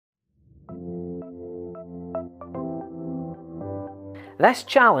This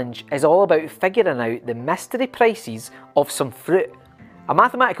challenge is all about figuring out the mystery prices of some fruit. A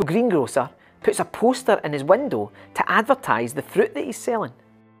mathematical greengrocer puts a poster in his window to advertise the fruit that he's selling.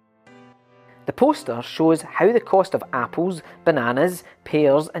 The poster shows how the cost of apples, bananas,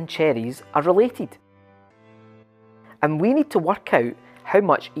 pears and cherries are related. And we need to work out how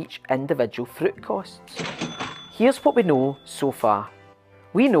much each individual fruit costs. Here's what we know so far.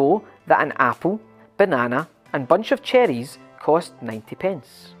 We know that an apple, banana and bunch of cherries cost 90p.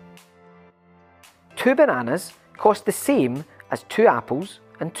 2 bananas cost the same as 2 apples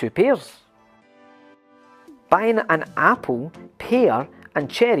and 2 pears. Buying an apple, pear and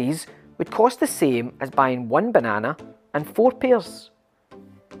cherries would cost the same as buying 1 banana and 4 pears.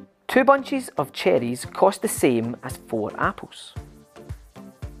 2 bunches of cherries cost the same as 4 apples.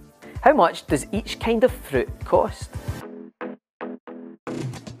 How much does each kind of fruit cost?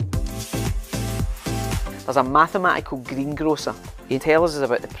 There's a mathematical greengrocer. He tells us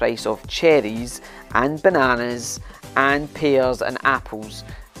about the price of cherries and bananas and pears and apples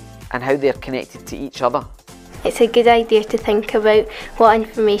and how they're connected to each other. It's a good idea to think about what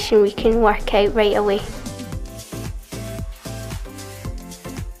information we can work out right away.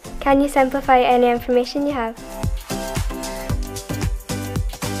 Can you simplify any information you have?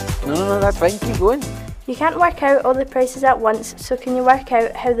 No, that's fine, keep going. You can't work out all the prices at once, so can you work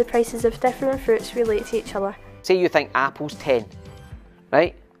out how the prices of different fruits relate to each other? Say you think apple's 10,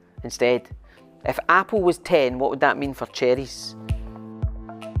 right? Instead, if apple was 10, what would that mean for cherries?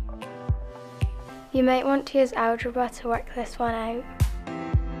 You might want to use algebra to work this one out.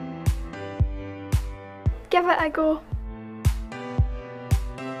 Give it a go.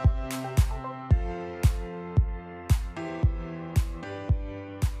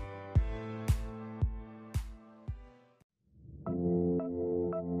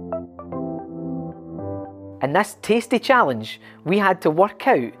 In this tasty challenge, we had to work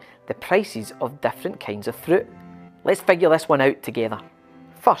out the prices of different kinds of fruit. Let's figure this one out together.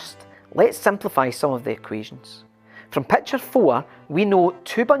 First, let's simplify some of the equations. From picture 4, we know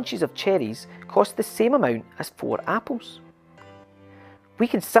 2 bunches of cherries cost the same amount as 4 apples. We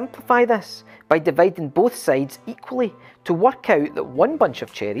can simplify this by dividing both sides equally to work out that 1 bunch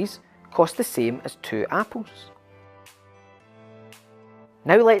of cherries cost the same as 2 apples.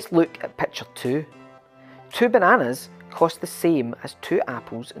 Now let's look at picture 2. 2 bananas cost the same as 2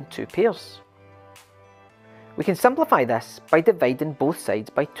 apples and 2 pears. We can simplify this by dividing both sides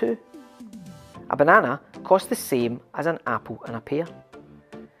by 2. A banana costs the same as an apple and a pear.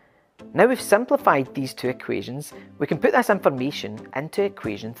 Now we've simplified these 2 equations, we can put this information into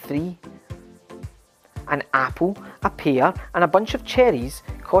equation 3. An apple, a pear and a bunch of cherries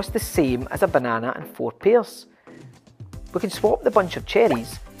cost the same as a banana and 4 pears. We can swap the bunch of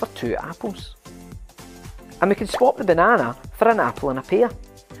cherries for 2 apples. And we can swap the banana for an apple and a pear.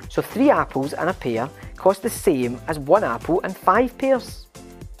 So 3 apples and a pear cost the same as 1 apple and 5 pears.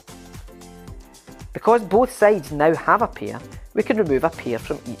 Because both sides now have a pear, we can remove a pear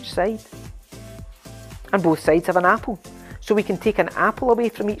from each side. And both sides have an apple, so we can take an apple away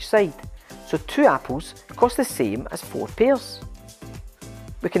from each side. So 2 apples cost the same as 4 pears.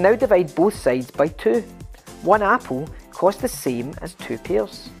 We can now divide both sides by 2. 1 apple costs the same as 2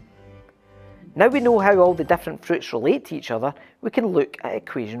 pears. Now we know how all the different fruits relate to each other, we can look at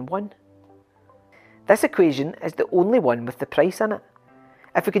equation 1. This equation is the only one with the price in it.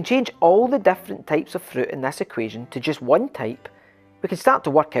 If we can change all the different types of fruit in this equation to just one type, we can start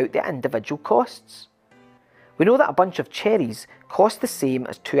to work out the individual costs. We know that a bunch of cherries cost the same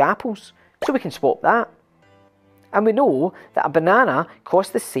as 2 apples, so we can swap that. And we know that a banana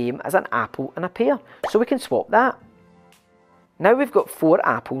costs the same as an apple and a pear, so we can swap that. Now we've got 4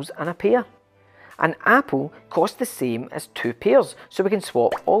 apples and a pear. An apple costs the same as 2 pears, so we can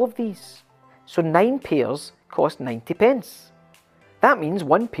swap all of these. So 9 pears cost 90p. That means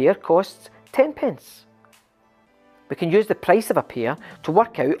 1 pear costs 10p. We can use the price of a pear to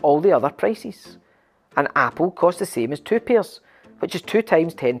work out all the other prices. An apple costs the same as 2 pears, which is 2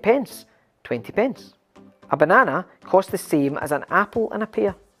 times 10p, 20p. A banana costs the same as an apple and a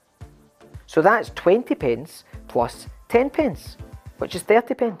pear. So that's 20p plus 10p, which is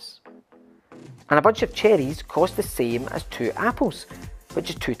 30p. And a bunch of cherries cost the same as 2 apples, which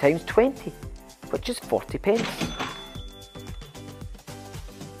is 2 times 20, which is 40p.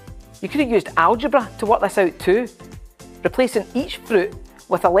 You could have used algebra to work this out too, replacing each fruit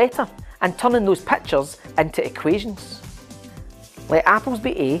with a letter and turning those pictures into equations. Let apples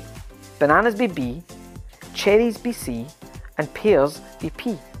be A, bananas be B, cherries be C, and pears be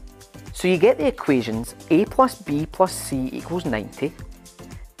P. So you get the equations A plus B plus C equals 90,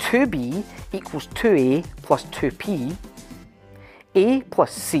 2B equals 2A plus 2P, A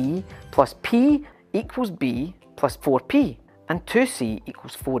plus C plus P equals B plus 4P, and 2C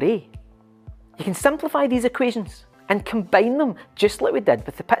equals 4A. You can simplify these equations and combine them just like we did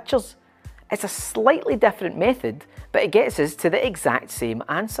with the pictures. It's a slightly different method, but it gets us to the exact same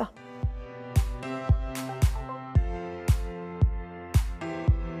answer.